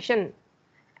quantization?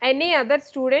 Any other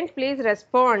student, please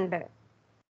respond.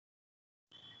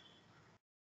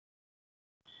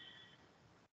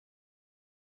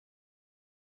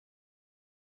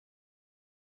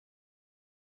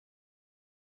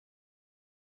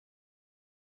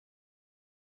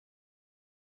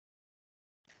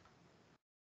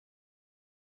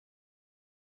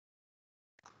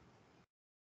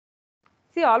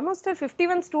 See, almost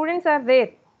 51 students are there.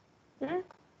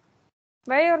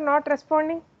 Why you are not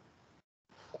responding?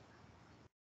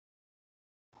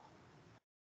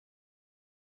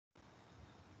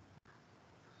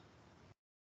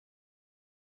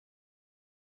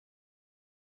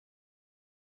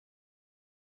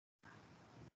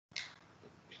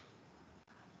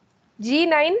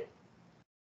 G9,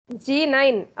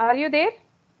 G9, are you there?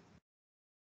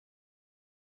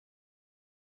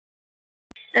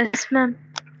 Yes, ma'am.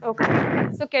 Okay.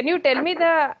 So can you tell me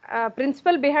the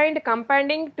principle behind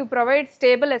companding to provide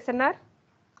stable SNR?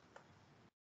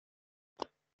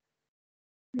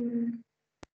 Mm.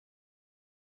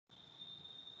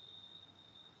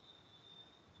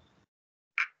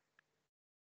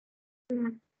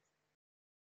 Mm.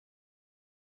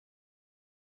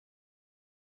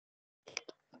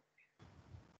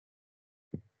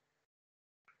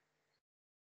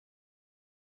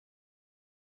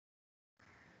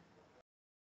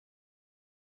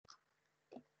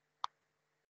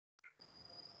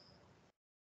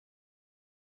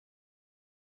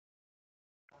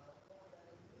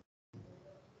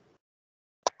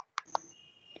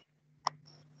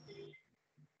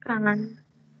 Can't.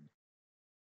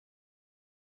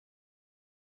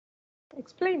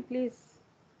 Explain, please.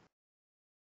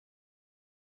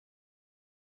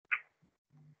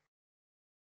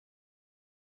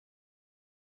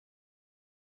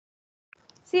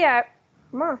 See,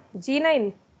 ma,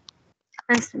 G9,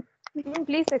 Yes.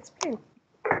 please explain.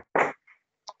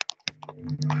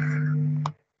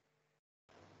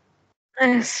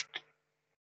 Yes.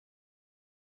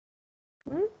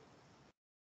 Hmm?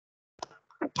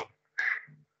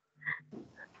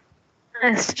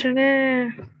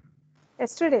 Yesterday,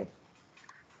 Yesterday.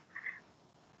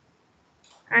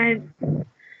 I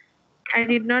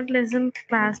did not listen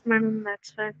class, madam.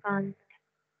 That's why I can't.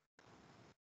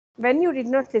 When you did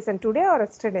not listen, today or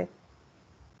yesterday?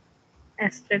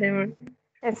 Yesterday, madam.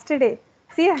 Yesterday.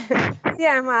 See, see,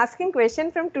 I am asking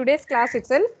question from today's class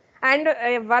itself.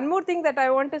 And one more thing that I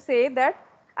want to say, that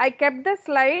I kept the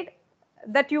slide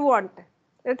that you want.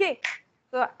 Okay.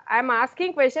 So I am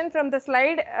asking question from the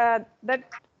slide that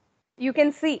you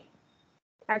can see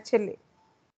actually.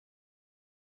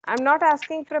 I am not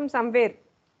asking from somewhere.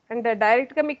 And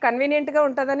direct గా మీకు convenient గా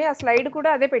ఉంటుందని ఆ slide కూడా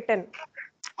అదే పెట్టాను.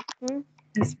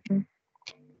 Yes, ma'am.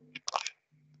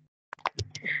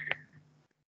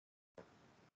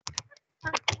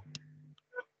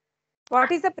 What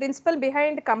is the principle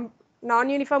behind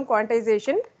non-uniform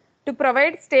quantization to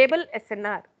provide stable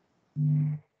SNR?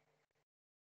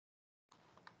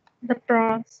 The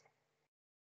pros.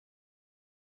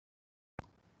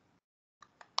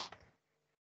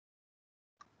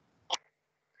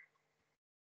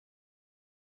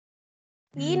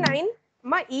 E9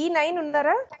 మా E9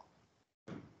 ఉన్నారా?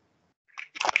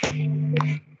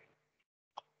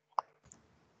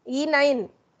 E9.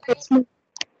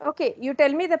 Okay, you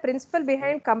tell me the principle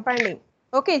behind compounding.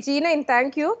 Okay, G9,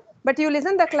 thank you. But you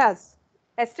listen the class.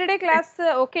 Yesterday class,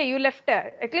 okay, you left.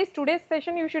 At least today's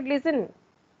session you should listen.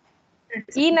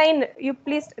 E9, you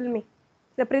please tell me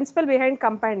the principle behind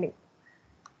compounding.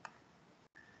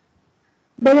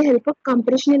 By the help of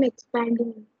compression and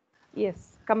expanding. Yes,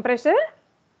 compressor.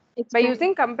 By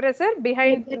using compressor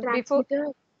behind the before. transmitter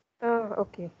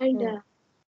Okay. and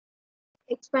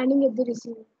expanding at the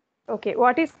receiver. Okay,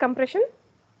 what is compression?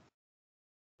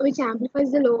 Which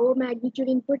amplifies the low magnitude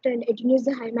input and attenuates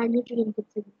the high magnitude input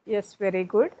signal. Yes, very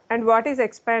good. And what is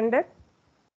expander?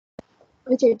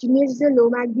 Which attenuates the low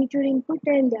magnitude input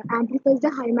and amplifies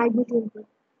the high magnitude input.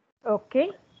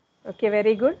 Okay. Okay,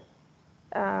 very good.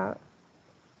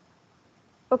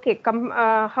 Okay,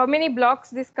 how many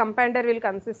blocks this compounder will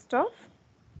consist of?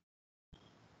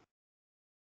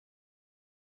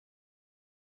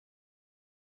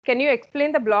 Can you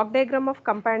explain the block diagram of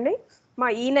compounding? Ma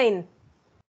E9.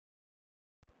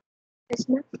 Yes,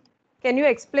 ma'am. Can you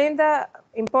explain the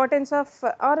importance of,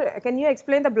 or can you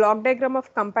explain the block diagram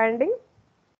of compounding?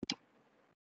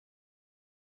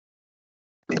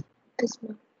 Yes,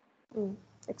 ma'am.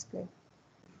 Explain.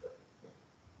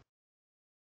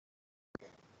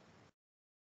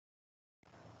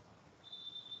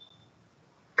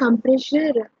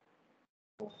 Compressor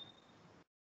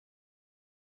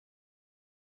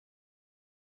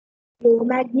low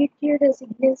magnitude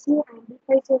signals ని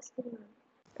amplify చేస్తున్నాను.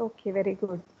 Okay, very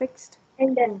good. Next.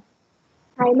 And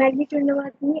high magnitude ఉన్న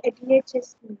వాటిని attenuate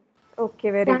చేస్తున్నాను. Okay,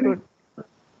 very good.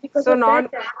 Because So of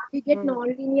that, we get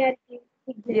non-linearity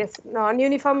signal. Yes,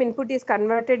 non-uniform input is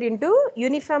converted into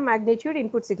uniform magnitude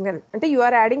input signal. And you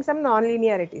are adding some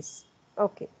non-linearities.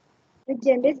 Okay. It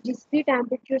generates discrete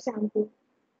amplitude sample.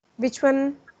 Which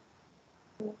one?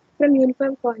 From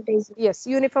uniform quantizer. Yes,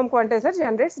 uniform quantizer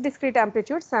generates discrete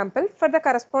amplitude sample for the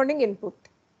corresponding input.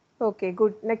 Okay,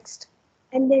 good. Next.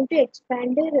 And then to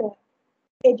expander,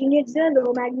 attenuates the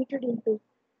low magnitude input.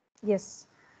 Yes.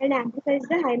 And amplifies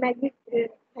the high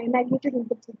magnitude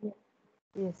input signal.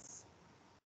 Yes.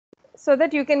 So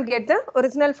that you can get the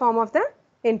original form of the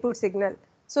input signal.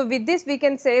 So with this we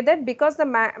can say that because the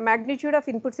magnitude of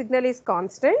input signal is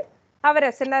constant, our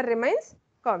SNR remains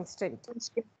constant.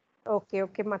 Okay,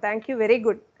 okay, ma, thank you, very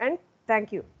good, and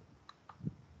thank you.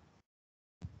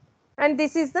 And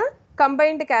this is the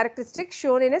combined characteristic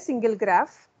shown in a single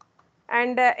graph.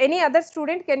 And any other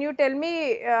student, can you tell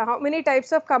me how many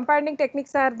types of compounding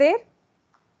techniques are there?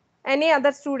 Any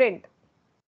other student?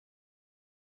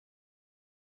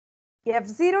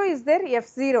 F0 is there,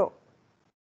 F0.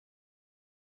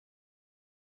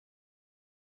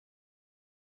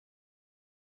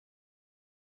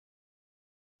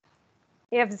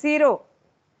 F0.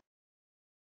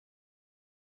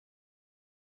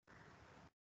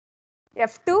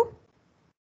 F2.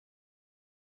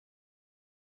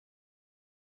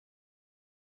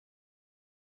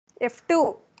 F2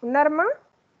 ఉన్నారమ్మా?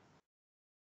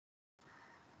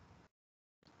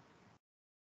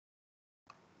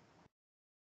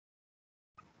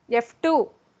 F2.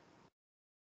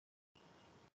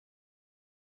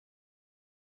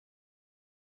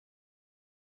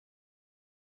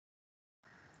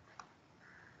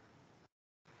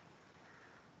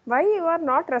 Why you are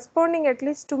not responding at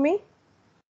least to me?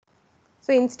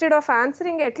 So instead of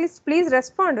answering, at least please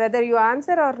respond whether you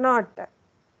answer or not.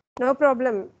 No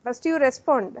problem. First you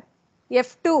respond.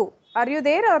 F2, are you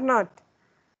there or not?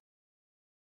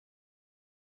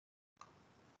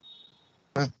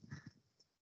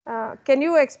 Can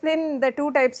you explain the two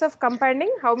types of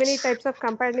compounding? How many types of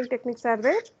compounding techniques are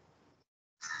there?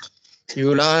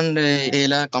 Euler and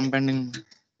Euler compounding.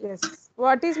 Yes.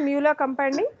 What is Mueller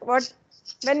compounding? What,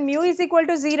 when mu is equal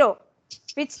to 0,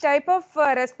 which type of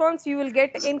response you will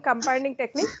get in compounding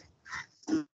technique?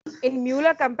 In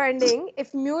Mueller compounding,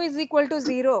 if mu is equal to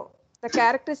 0, the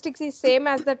characteristics is same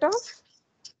as that of?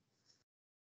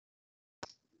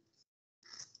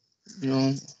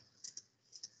 No.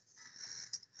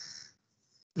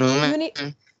 No,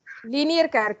 Linear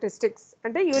characteristics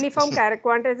and the uniform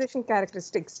quantization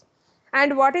characteristics.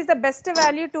 And what is the best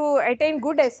value to attain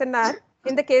good SNR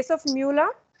in the case of Mueller?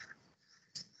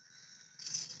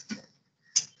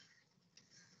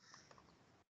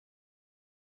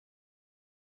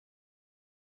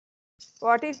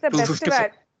 What is the best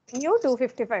 255. value?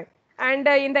 255. And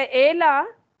in the A law,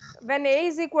 when A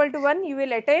is equal to 1, you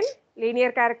will attain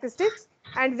linear characteristics.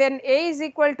 And when A is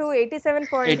equal to 87.6,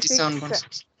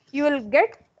 87.6. you will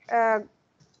get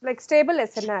like stable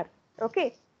SNR.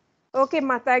 Okay. Okay,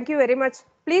 ma. Thank you very much.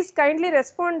 Please kindly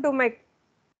respond to my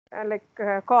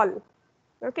call.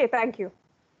 Okay. Thank you.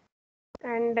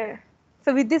 And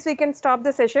so with this we can stop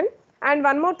the session. And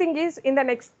one more thing is, in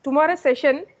the tomorrow's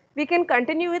session we can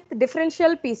continue with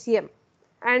differential PCM.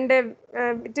 And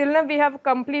till now we have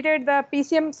completed the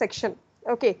PCM section.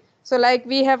 Okay, so like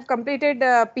we have completed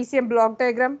PCM block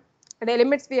diagram and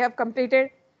elements we have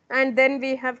completed, and then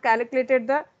we have calculated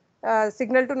the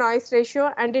signal to noise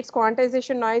ratio and its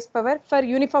quantization noise power for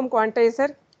uniform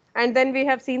quantizer, and then we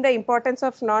have seen the importance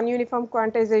of non-uniform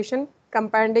quantization,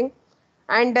 companding.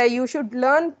 And you should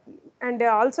learn, and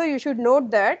also you should note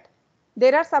that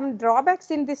there are some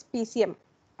drawbacks in this PCM.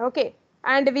 Okay,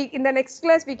 and we in the next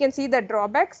class we can see the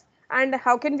drawbacks and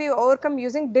how can we overcome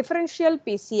using differential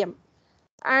PCM.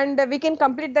 And we can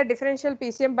complete the differential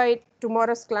PCM by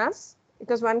tomorrow's class,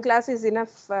 because one class is enough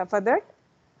for that.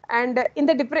 And in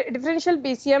the differential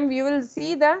PCM we will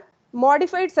see the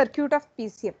modified circuit of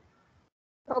PCM.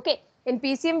 Okay, in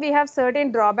PCM we have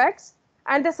certain drawbacks,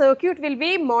 and the circuit will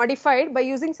be modified by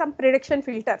using some prediction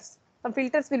filters. Some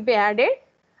filters will be added,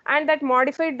 and that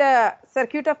modified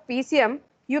circuit of PCM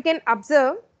you can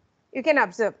observe,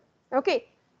 okay,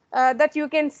 that you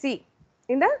can see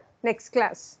in the next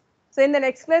class. So in the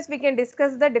next class we can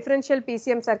discuss the differential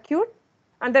PCM circuit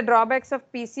and the drawbacks of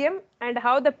PCM and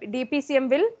how the DPCM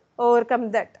will overcome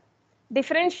that.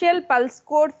 Differential pulse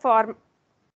code form.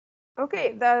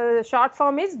 Okay, the short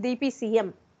form is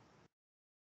DPCM.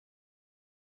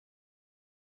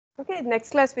 Okay,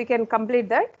 next class we can complete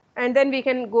that, and then we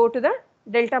can go to the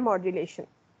delta modulation.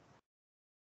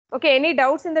 Okay, any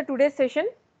doubts in the today's session?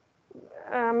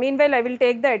 Meanwhile, I will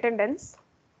take the attendance.